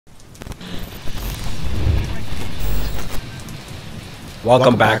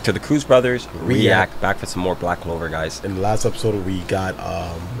Welcome back to the Cruz Brothers React. Back for some more Black Clover, guys. In the last episode, we got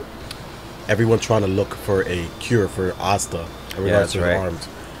everyone trying to look for a cure for Asta. That's right.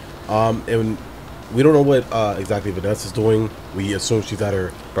 Armed. And we don't know what exactly Vanessa's doing. We assume she's at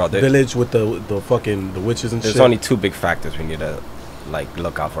her village with the witches and shit. There's only two big factors we need to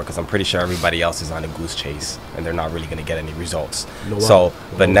look out for, because I'm pretty sure everybody else is on a goose chase and they're not really gonna get any results. So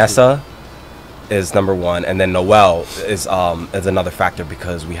Vanessa is number one, and then Noelle is another factor,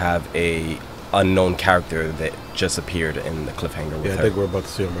 because we have a unknown character that just appeared in the cliffhanger with her. I think we're about to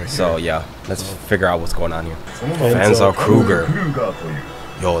see him right here. So yeah, let's figure out what's going on here. Fanzo Kruger.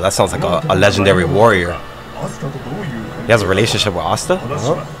 Yo, that sounds like a legendary warrior. He has a relationship with Asta?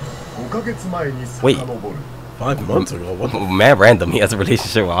 Wait. 5 months ago? What man, random. He has a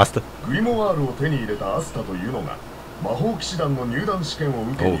relationship with Asta?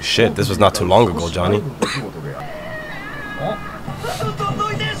 Oh shit, this was not too long ago, Johnny.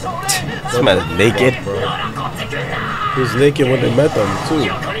 This man is naked. He was naked when they met them, too.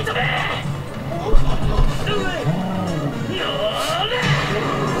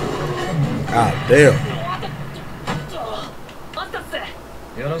 God damn.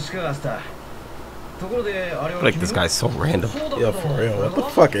 Like, this guy's so random. Yeah, for real. What the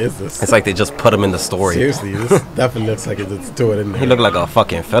fuck is this? It's like they just put him in the story. Seriously, this definitely looks like it's doing it in there. He looked like a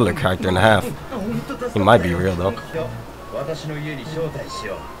fucking filler character and a half. He might be real, though.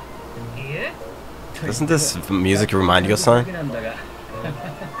 Doesn't this music remind you of something?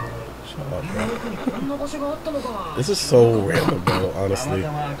 This is so random, bro, honestly.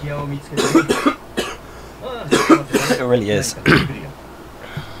 It really is.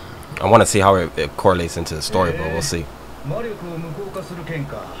 I want to see how it correlates into the story, but we'll see.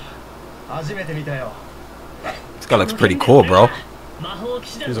 This guy looks pretty cool, bro.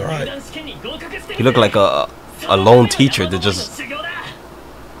 He's alright. He looked like a lone teacher that just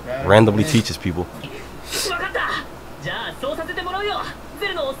randomly teaches people.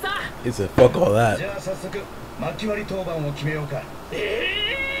 He said, fuck all that.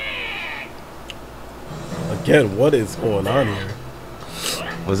 Again, what is going on here?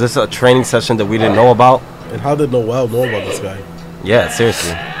 Was this a training session that we didn't know about? And how did Noelle know about this guy? Yeah,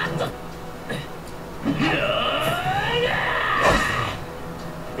 seriously.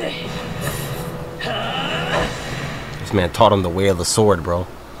 This man taught him the way of the sword, bro.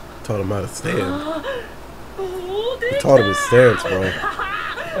 Taught him how to stand. He taught him his stance, bro.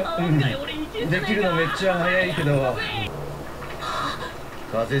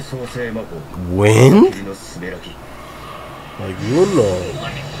 Wind? Like, you know.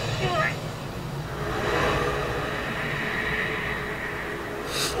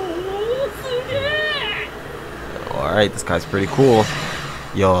 Alright, this guy's pretty cool.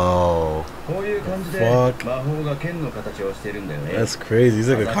 Yo. Fuck. That's crazy. He's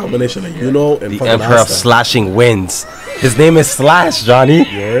like a combination of and the Emperor of Slashing Winds. His name is Slash, Johnny. You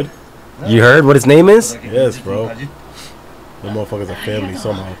heard? You heard what his name is? Yes, bro. The motherfuckers are family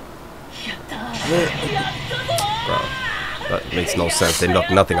somehow. Bro, that makes no sense. They look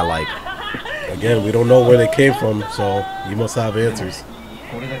nothing alike. Again, we don't know where they came from, so you must have answers.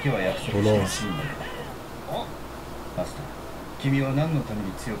 Who knows?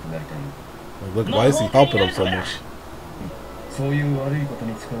 Like, look, why is he helping him so much?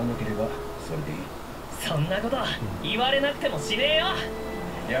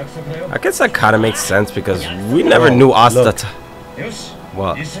 I guess that kind of makes sense, because we never knew Asta.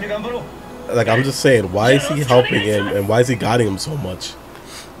 What? Like, I'm just saying, why is he helping him, and why is he guiding him so much?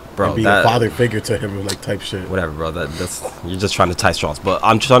 Bro, and being a father figure to him, like, type shit. Whatever, bro. That's you're just trying to tie straws. But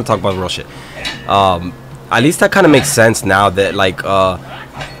I'm trying to talk about real shit. At least that kind of makes sense now that, like,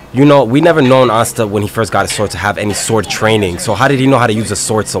 you know, we never known Asta when he first got his sword to have any sword training. So how did he know how to use a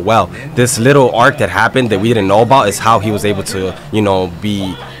sword so well? This little arc that happened that we didn't know about is how he was able to, you know,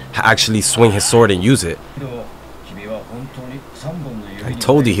 actually swing his sword and use it. I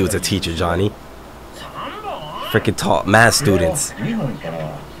told you he was a teacher, Johnny. Freaking taught math students.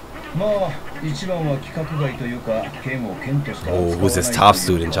 Oh, who's this top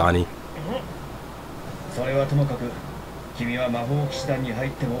student, Johnny? That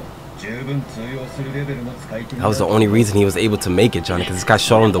was the only reason he was able to make it, Johnny, because this guy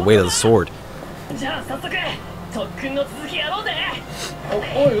showed him the way of the sword.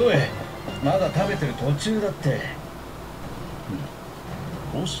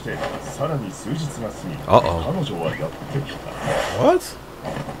 Uh-oh. What?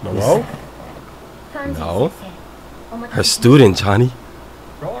 No? No. Her student, Johnny.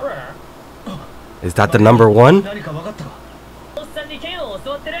 Is that the number one?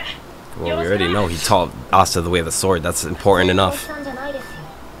 Well, we already know he taught Asta the way of the sword. That's important enough.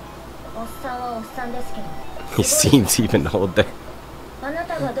 He seems even older.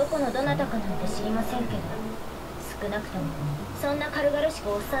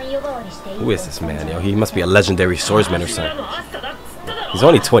 Who is this man, yo? He must be a legendary swordsman or something. He's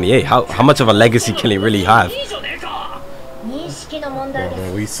only 28. How much of a legacy can he really have? Oh,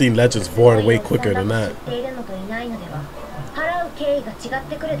 man, we've seen legends born way quicker than that.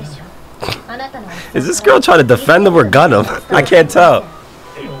 Is this girl trying to defend him or gun him? I can't tell.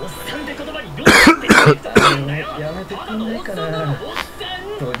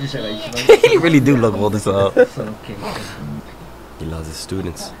 He really do look old as hell. He loves his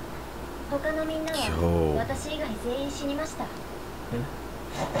students. Yo.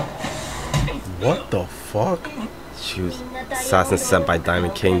 What the fuck? She was assassin sent by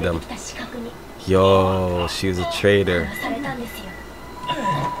Diamond Kingdom. Yo, she was a traitor.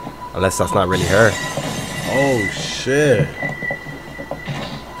 Unless that's not really her. Oh shit.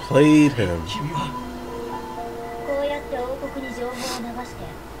 Played him.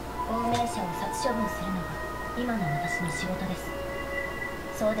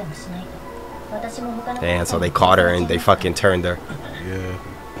 Damn, so they caught her and they fucking turned her. Yeah.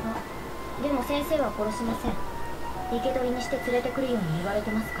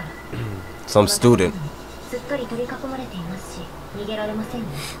 Some student.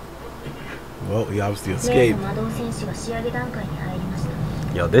 Well, he obviously escaped.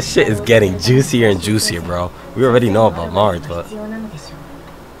 Yo, this shit is getting juicier and juicier, bro. We already know about Mars, but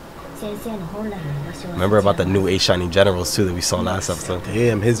remember about the new 8 Shining Generals too that we saw last episode.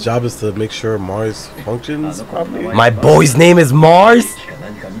 Damn, his job is to make sure Mars functions properly. My boy's name is Mars?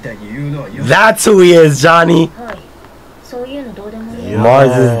 That's who he is, Johnny. Yo.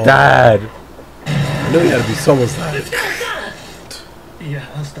 Mars is dad. I knew he had to be someone's dad.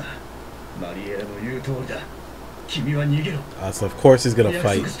 So of course he's gonna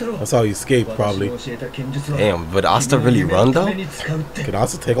fight. That's how he escaped, probably. Damn, would Asta really run though? Could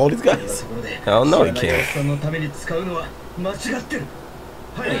Asta take all these guys? Hell no, he can't.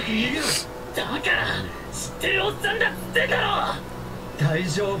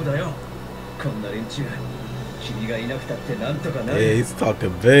 Yeah, he's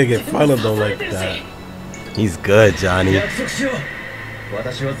talking big in front of them like that. He's good, Johnny.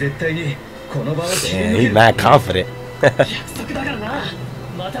 Damn, he's mad confident.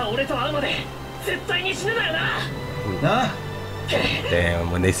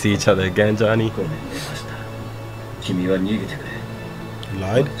 Damn, when they see each other again, Johnny. He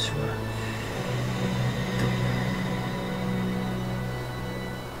lied?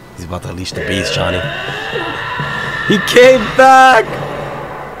 He's about to unleash the beast, Johnny. He came back!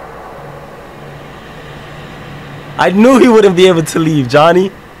 I knew he wouldn't be able to leave,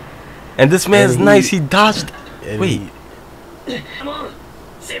 Johnny. And this man's nice, he dodged. Wait.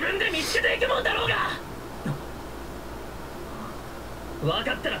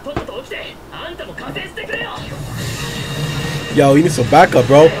 Yo, you need some backup,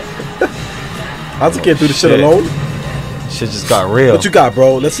 bro. Asta can't do this shit alone. Shit just got real. What you got,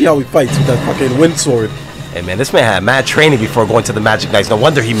 bro? Let's see how he fights with that fucking wind sword. Hey, man, this man had mad training before going to the Magic Knights. No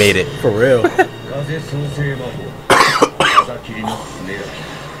wonder he made it. For real.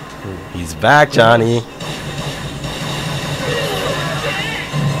 He's back, Johnny.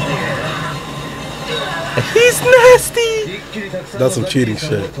 He's nasty. That's some cheating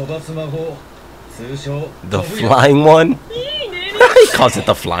shit. The flying one? He calls it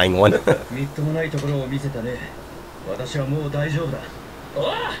the flying one.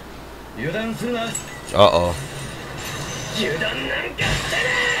 Uh-oh.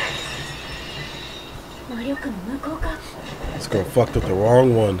 This girl fucked up the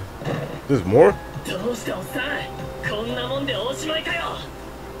wrong one. There's more?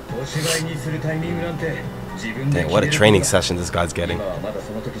 Dang, what a training session this guy's getting. Dang.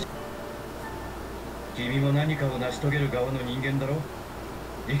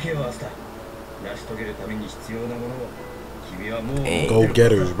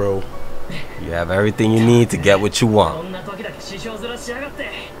 Go-getters, bro. You have everything you need to get what you want.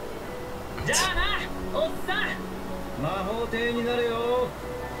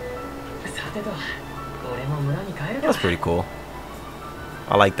 That's pretty cool.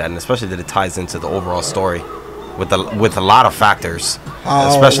 I like that, and especially that it ties into the overall story with a lot of factors.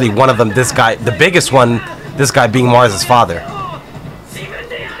 Especially one of them, this guy, the biggest one, this guy being Mars' father.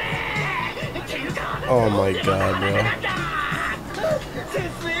 Oh my god, bro.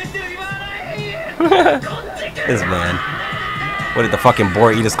 This man. What did the fucking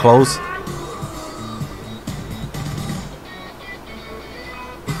boar eat his clothes?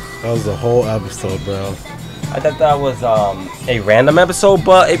 That was the whole episode, bro. I thought that was a random episode,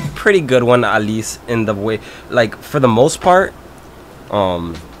 but a pretty good one, at least in the way, like, for the most part.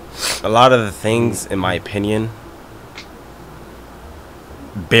 A lot of the things, in my opinion,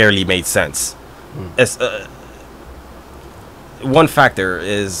 barely made sense. It's, one factor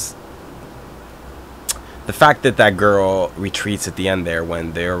is the fact that that girl retreats at the end there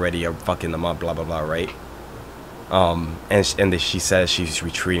when they already are fucking them up, blah blah blah, right? And she says she's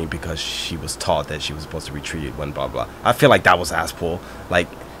retreating because she was taught that she was supposed to retreat when blah blah. I feel like that was ass pull. Like,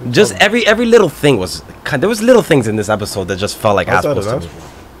 just every little thing was. There was little things in this episode that just felt like ass pulls to me.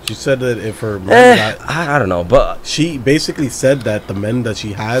 She said that if her men I don't know, but she basically said that the men that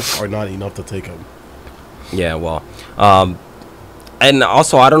she has are not enough to take him. Yeah, well, and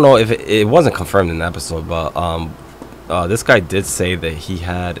also I don't know if it wasn't confirmed in the episode, but this guy did say that he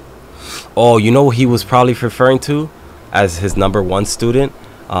had. Oh, you know what he was probably referring to as his #1 student?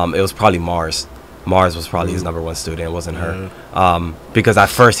 It was probably Mars. Mars was probably his #1 student. It wasn't her. Because at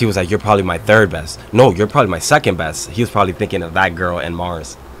first he was like, "You're probably my third best." No, you're probably my second best. He was probably thinking of that girl and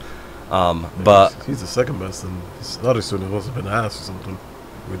Mars. But he's the second best, and his other student must have been ass or something.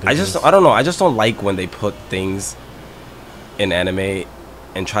 Ridiculous. I don't know. I just don't like when they put things in anime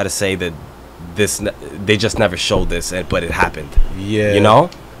and try to say that they just never showed this, but it happened. Yeah, you know,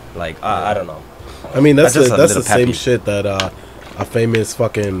 like I don't know. I mean, that's the same shit that a famous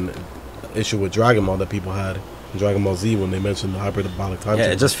fucking issue with Dragon Ball that people had in Dragon Ball Z when they mentioned the hyperbolic time. Yeah,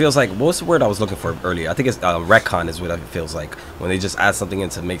 it just feels like, what's the word I was looking for earlier? I think it's retcon is what it feels like when they just add something in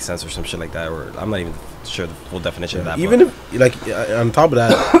to make sense or some shit like that. Or I'm not even sure the full definition of that. Even if, like, on top of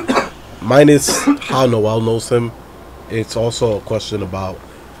that, minus how Noel knows him, it's also a question about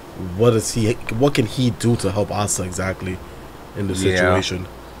what can he do to help Asta exactly in the situation.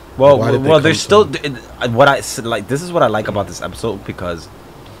 Well, there's still what I like. This is what I like about this episode, because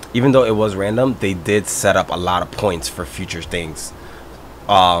even though it was random, they did set up a lot of points for future things.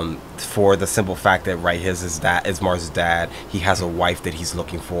 For the simple fact that his dad is Mars' dad. He has a wife that he's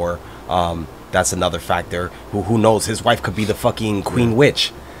looking for. That's another factor. Who knows? His wife could be the fucking Queen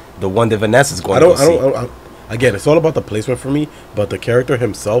Witch, the one that Vanessa's going to see. Again, it's all about the placement for me, but the character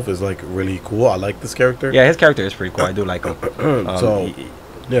himself is like really cool. I like this character. Yeah, his character is pretty cool. I do like him.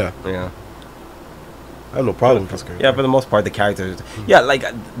 Yeah. I have no problem with this character. Yeah, for the most part, the character. Like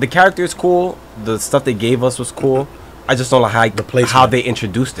the character is cool. The stuff they gave us was cool. I just don't like how they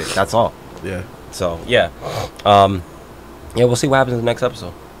introduced it. That's all. Yeah. So yeah, we'll see what happens in the next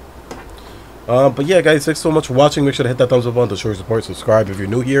episode. But yeah, guys, thanks so much for watching. Make sure to hit that thumbs up button to show your support. Subscribe if you're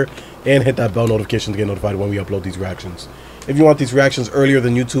new here, and hit that bell notification to get notified when we upload these reactions. If you want these reactions earlier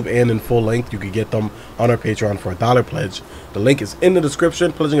than YouTube and in full length, you can get them on our Patreon for $1 pledge. The link is in the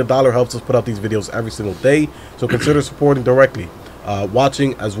description. Pledging $1 helps us put out these videos every single day, so consider supporting directly.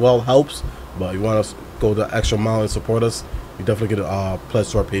 Watching as well helps, but if you want to go the extra mile and support us, you definitely get a pledge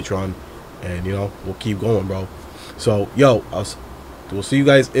to our Patreon, and we'll keep going, bro. So we'll see you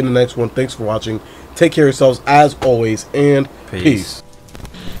guys in the next one. Thanks for watching. Take care of yourselves as always, and peace.